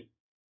dreams,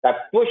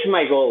 that push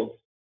my goals.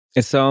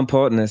 It's so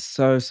important. It's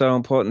so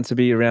important to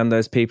be around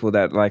those people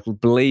that like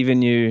believe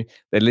in you,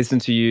 they listen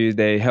to you,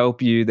 they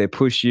help you, they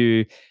push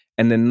you,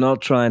 and they're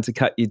not trying to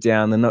cut you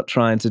down. They're not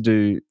trying to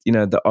do,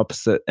 the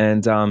opposite.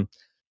 And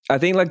I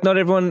think like not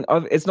everyone,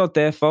 it's not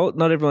their fault.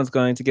 Not everyone's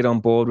going to get on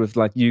board with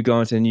like you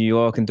going to New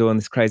York and doing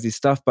this crazy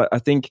stuff. But I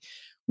think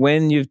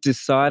when you've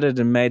decided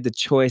and made the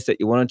choice that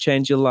you want to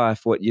change your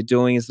life, what you're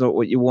doing is not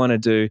what you want to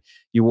do.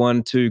 You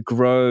want to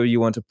grow, you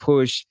want to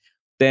push,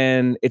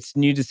 then it's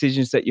new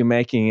decisions that you're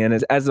making.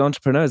 And as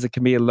entrepreneurs, it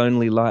can be a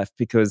lonely life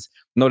because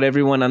not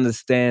everyone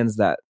understands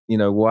that,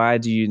 why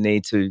do you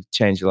need to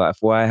change your life?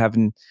 Why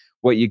haven't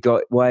what you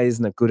got, why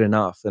isn't it good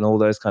enough? And all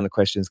those kind of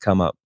questions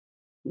come up.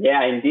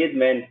 Yeah, indeed,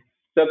 man.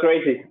 So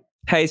crazy.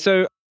 Hey,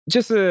 so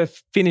just to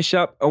finish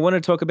up, I want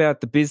to talk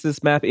about the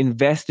business map,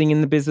 investing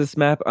in the business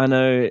map. I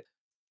know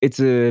it's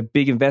a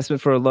big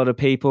investment for a lot of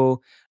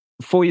people.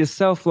 For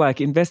yourself, like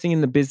investing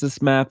in the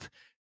business map,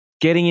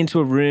 getting into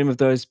a room of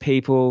those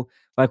people,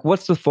 like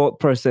what's the thought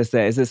process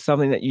there? Is there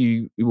something that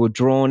you were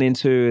drawn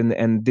into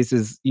and this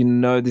is,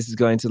 this is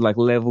going to like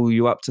level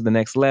you up to the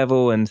next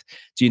level? And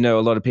do you know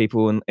a lot of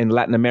people in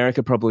Latin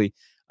America probably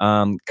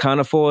can't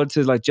afford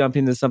to like jump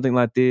into something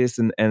like this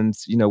and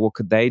what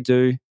could they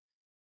do?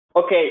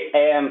 Okay,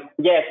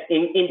 yes,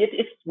 indeed,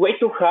 it's way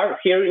too hard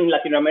here in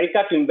Latin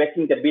America to invest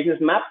in the business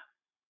map.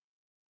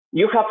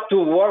 You have to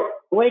work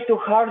way too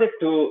hard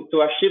to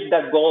achieve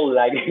that goal.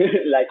 Like,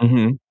 like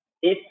Mm-hmm.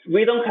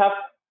 we don't have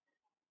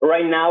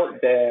right now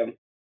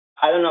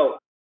I don't know,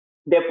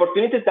 the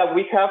opportunities that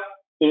we have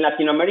in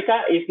Latin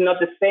America is not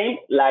the same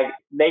like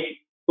they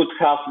could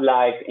have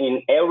like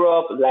in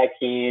Europe, like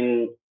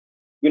in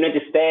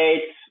United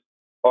States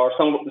or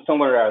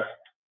somewhere else.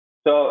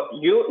 So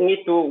you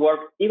need to work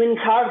even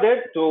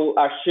harder to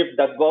achieve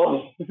that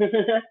goal.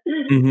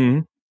 Mm-hmm.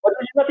 But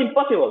it's not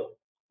impossible.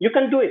 You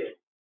can do it.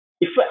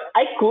 If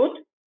I could,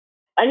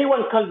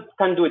 anyone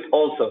can do it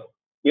also.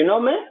 You know,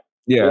 man?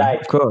 Yeah,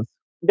 Like, of course.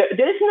 there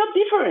is no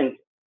difference.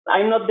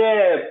 I'm not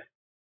the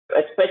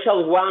a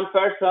special one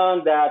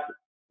person that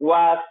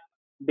was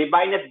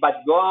divined by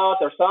God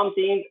or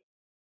something.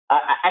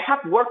 I have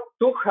worked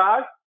too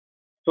hard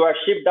to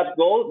achieve that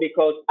goal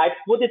because I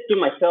put it to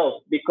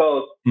myself,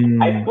 because I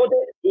Mm. put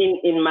it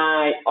in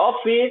my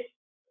office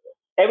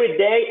every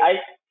day. I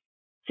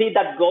see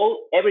that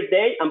goal every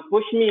day and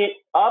push me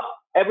up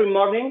every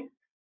morning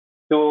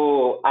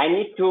to I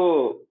need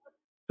to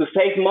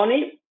save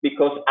money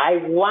because I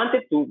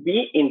wanted to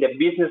be in the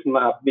business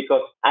map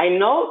because I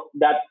know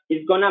that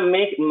it's gonna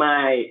make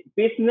my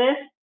business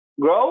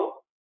grow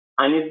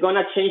and it's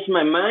gonna change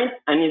my mind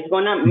and it's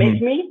gonna Mm-hmm.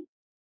 make me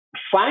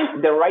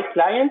find the right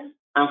clients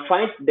and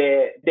find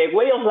the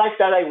way of life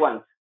that I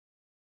want.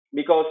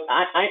 Because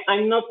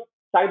I'm not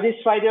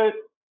satisfied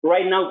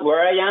right now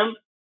where I am.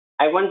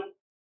 I want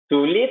to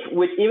live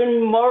with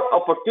even more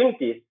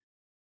opportunities.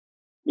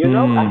 You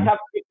know, I Mm. have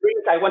big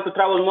dreams. I want to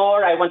travel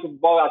more. I want to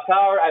buy a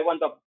car. I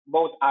want to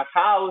buy a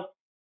house.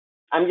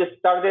 I'm just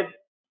started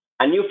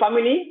a new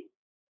family.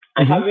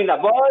 I'm Mm-hmm. having a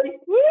boy.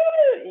 Woo!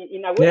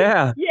 In a way,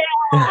 Yeah.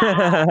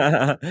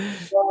 yeah.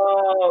 So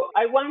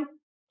I want to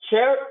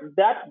share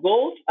that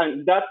goals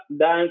and that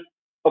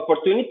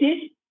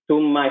opportunities to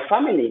my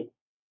family.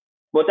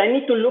 But I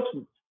need to look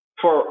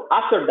for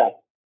after that.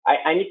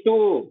 I need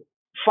to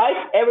fight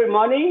every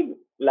morning,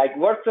 like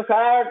work so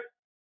hard,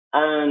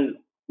 and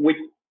with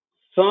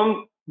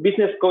some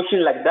business coaching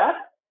like that,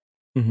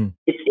 Mm-hmm.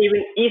 it's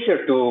even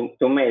easier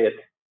to make it.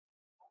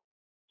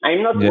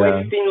 I'm not Yeah.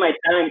 wasting my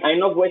time. I'm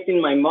not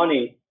wasting my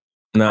money.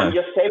 I'm No.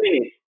 just saving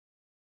it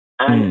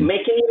and Mm.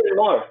 making even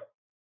more.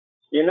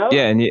 You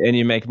Yeah, know? and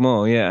you make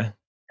more. Yeah.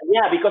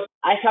 Yeah, because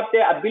I have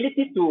the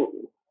ability to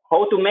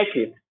how to make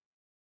it,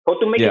 how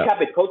to make it Yeah.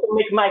 happen, how to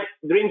make my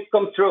dreams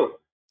come true.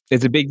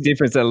 It's a big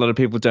difference that a lot of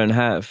people don't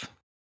have.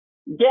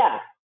 Yeah,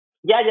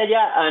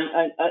 yeah.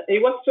 And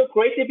it was so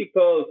crazy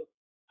because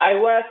I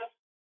was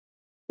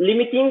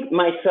limiting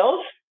myself.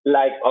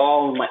 Like,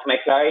 oh, my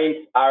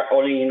clients are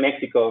only in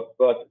Mexico,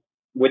 but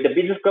with the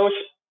business coach,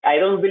 I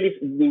don't believe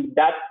in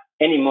that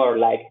anymore.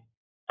 Like,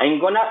 I'm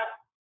gonna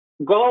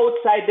go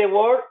outside the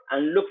world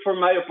and look for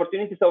my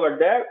opportunities over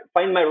there,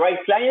 find my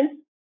right clients,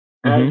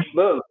 and Mm-hmm.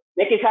 boom,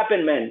 make it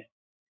happen, man.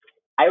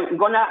 I'm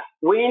gonna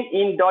win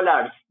in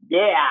dollars.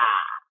 Yeah.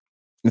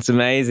 It's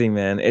amazing,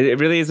 man. It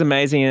really is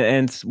amazing.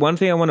 And one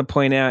thing I want to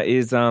point out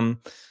is,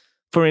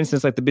 for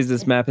instance, like the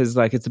business map is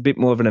like, it's a bit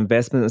more of an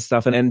investment and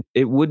stuff. And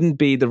it wouldn't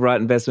be the right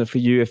investment for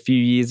you a few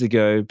years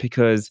ago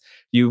because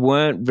you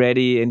weren't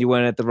ready and you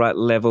weren't at the right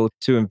level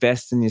to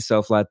invest in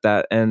yourself like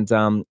that. And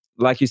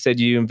like you said,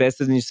 you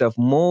invested in yourself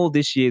more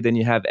this year than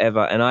you have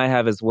ever. And I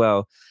have as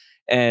well.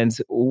 And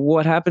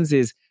what happens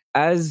is,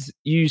 as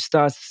you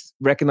start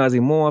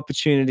recognizing more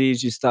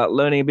opportunities, you start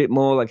learning a bit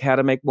more, like how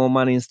to make more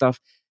money and stuff,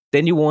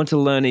 then you want to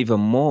learn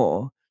even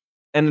more.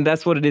 And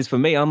that's what it is for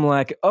me. I'm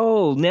like,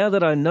 oh, now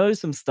that I know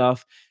some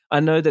stuff, I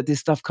know that this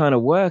stuff kind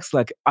of works.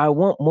 Like, I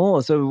want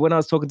more. So when I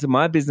was talking to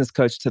my business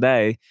coach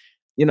today,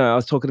 you know, I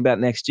was talking about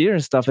next year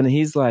and stuff. And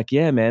he's like,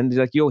 yeah, man, he's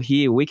like, you're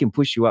here. We can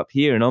push you up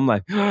here. And I'm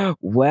like,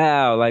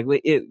 wow, like,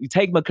 you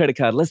take my credit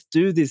card. Let's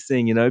do this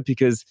thing, you know,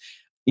 because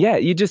yeah,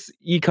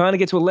 you kind of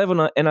get to a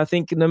level. And I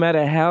think no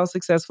matter how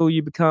successful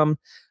you become,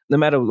 no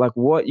matter like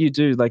what you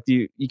do, like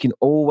you can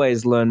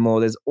always learn more.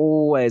 There's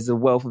always a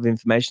wealth of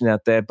information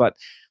out there. But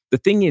the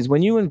thing is,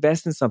 when you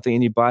invest in something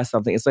and you buy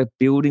something, it's like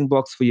building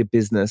blocks for your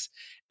business.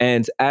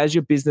 And as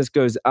your business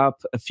goes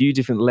up a few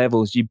different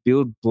levels, you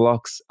build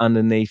blocks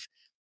underneath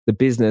the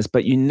business,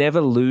 but you never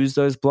lose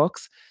those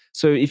blocks.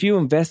 So if you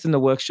invest in a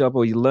workshop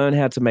or you learn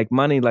how to make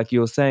money, like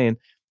you're saying,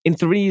 in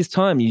 3 years'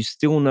 time, you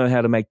still know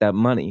how to make that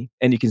money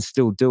and you can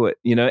still do it,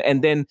 you know,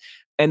 and then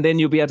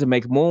you'll be able to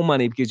make more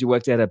money because you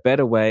worked out a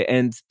better way.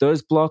 And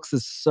those blocks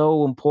are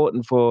so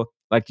important for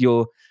like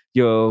your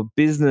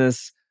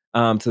business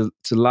to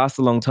last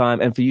a long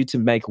time and for you to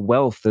make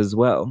wealth as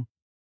well.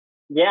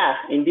 Yeah,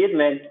 indeed,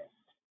 man.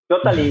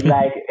 Totally.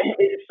 Like,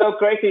 it's so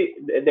crazy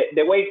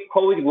the way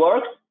how it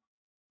works,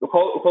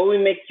 how it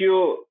makes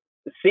you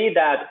see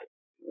that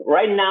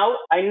right now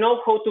I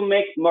know how to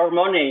make more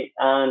money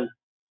and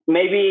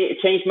maybe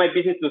change my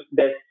business to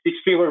the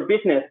six-figure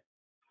business.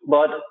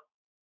 But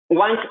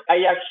once I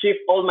achieve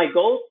all my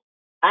goals,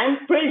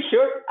 I'm pretty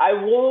sure I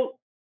will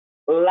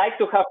like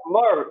to have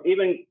more,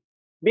 even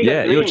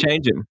bigger dreams. You'll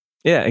change them.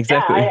 Yeah,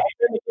 exactly. Yeah, I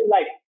really feel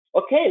like,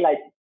 okay, like,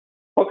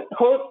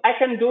 how I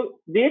can do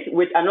this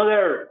with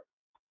another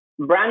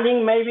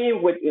branding, maybe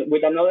with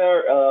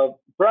another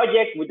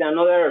project, with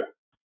another,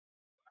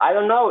 I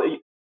don't know.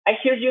 I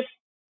hear you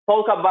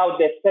talk about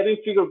the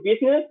seven-figure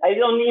business. I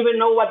don't even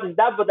know what is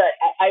that, but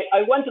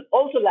I want to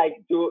also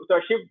like to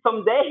achieve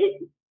someday.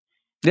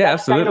 Yeah,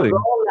 absolutely. Kind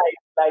of goal,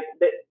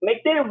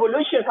 make the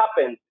evolution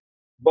happen.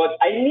 But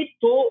I need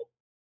to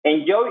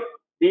enjoy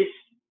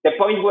the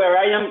point where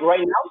I am right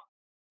now.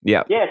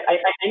 Yeah. Yes,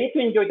 I need to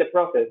enjoy the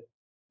process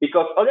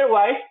because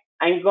otherwise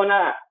I'm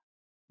gonna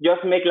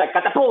just make like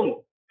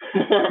catapult.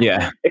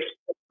 Yeah.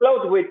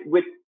 Explode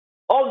with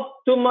all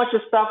too much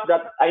stuff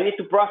that I need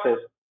to process.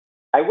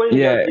 I will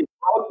enjoy it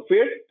out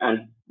first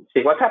and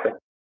see what happens.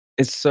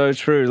 It's so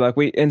true. Like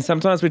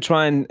sometimes we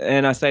try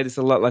and I say this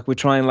a lot, like we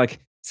try and like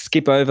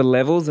skip over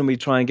levels and we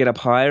try and get up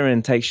higher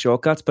and take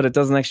shortcuts, but it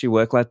doesn't actually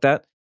work like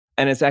that.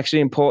 And it's actually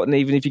important,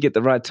 even if you get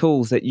the right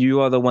tools, that you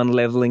are the one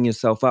leveling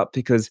yourself up,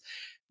 because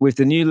with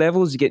the new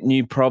levels, you get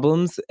new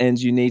problems and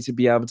you need to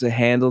be able to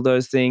handle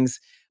those things.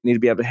 You need to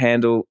be able to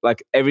handle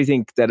like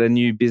everything that a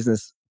new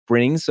business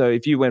brings. So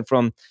if you went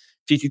from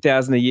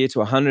 $50,000 a year to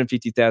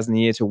 $150,000 a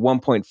year to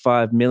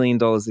 $1.5 million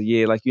a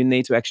year, like you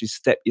need to actually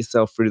step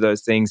yourself through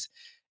those things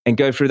and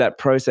go through that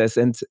process.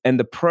 And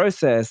the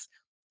process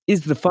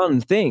is the fun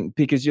thing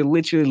because you're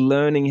literally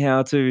learning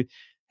how to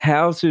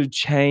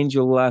change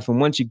your life. And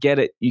once you get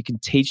it, you can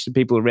teach the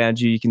people around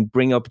you. You can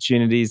bring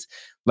opportunities.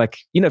 Like,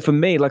 you know, for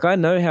me, like I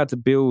know how to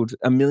build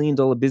 $1 million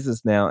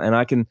business now, and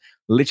I can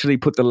literally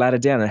put the ladder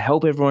down and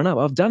help everyone up.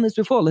 I've done this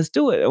before. Let's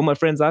do it. All my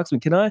friends ask me,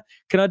 can I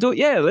do it?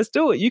 Yeah, let's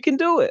do it. You can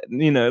do it.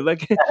 You know,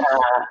 like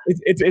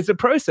it's a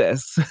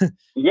process.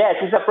 Yes,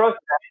 it's a process.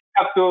 You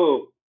have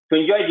to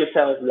enjoy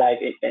yourself. Like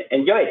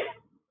enjoy it.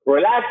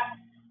 Relax.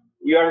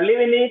 You are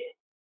living it.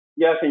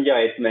 Just enjoy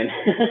it, man.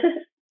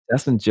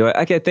 Just enjoy it.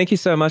 Okay, thank you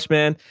so much,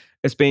 man.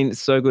 It's been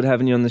so good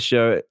having you on the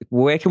show.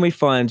 Where can we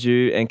find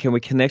you and can we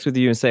connect with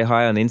you and say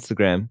hi on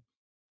Instagram?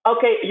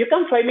 Okay, you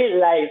can find me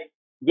like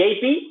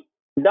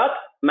jp.manzo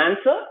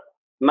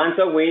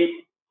with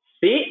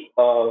C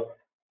or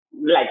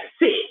like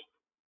C.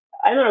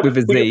 I don't know. With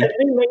a Z.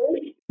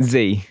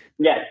 Z.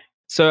 Yes.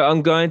 So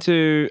I'm going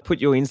to put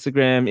your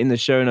Instagram in the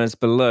show notes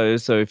below.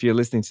 So if you're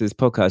listening to this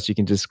podcast, you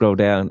can just scroll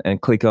down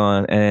and click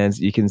on and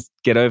you can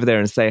get over there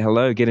and say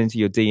hello, get into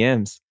your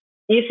DMs.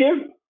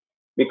 Easier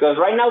because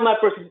right now my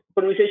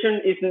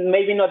pronunciation is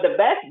maybe not the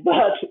best, but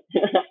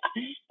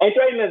I'm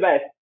trying my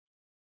best.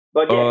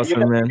 But yeah,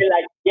 awesome, you can be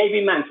like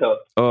JB Manzo.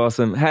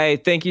 Awesome. Hey,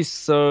 thank you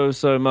so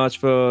much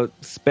for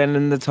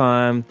spending the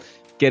time,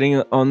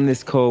 getting on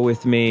this call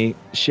with me,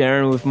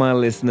 sharing with my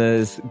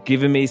listeners,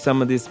 giving me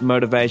some of this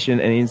motivation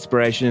and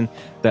inspiration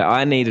that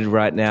I needed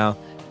right now.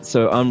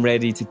 So I'm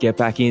ready to get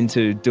back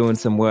into doing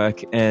some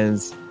work, and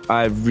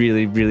I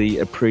really, really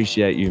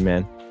appreciate you,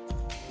 man.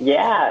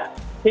 Yeah.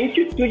 Thank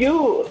you to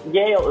you,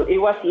 Gail. It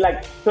was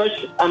like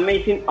such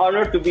amazing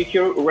honor to be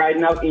here right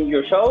now in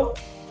your show,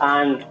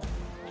 and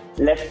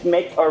let's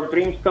make our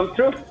dreams come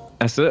true.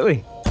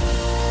 Absolutely.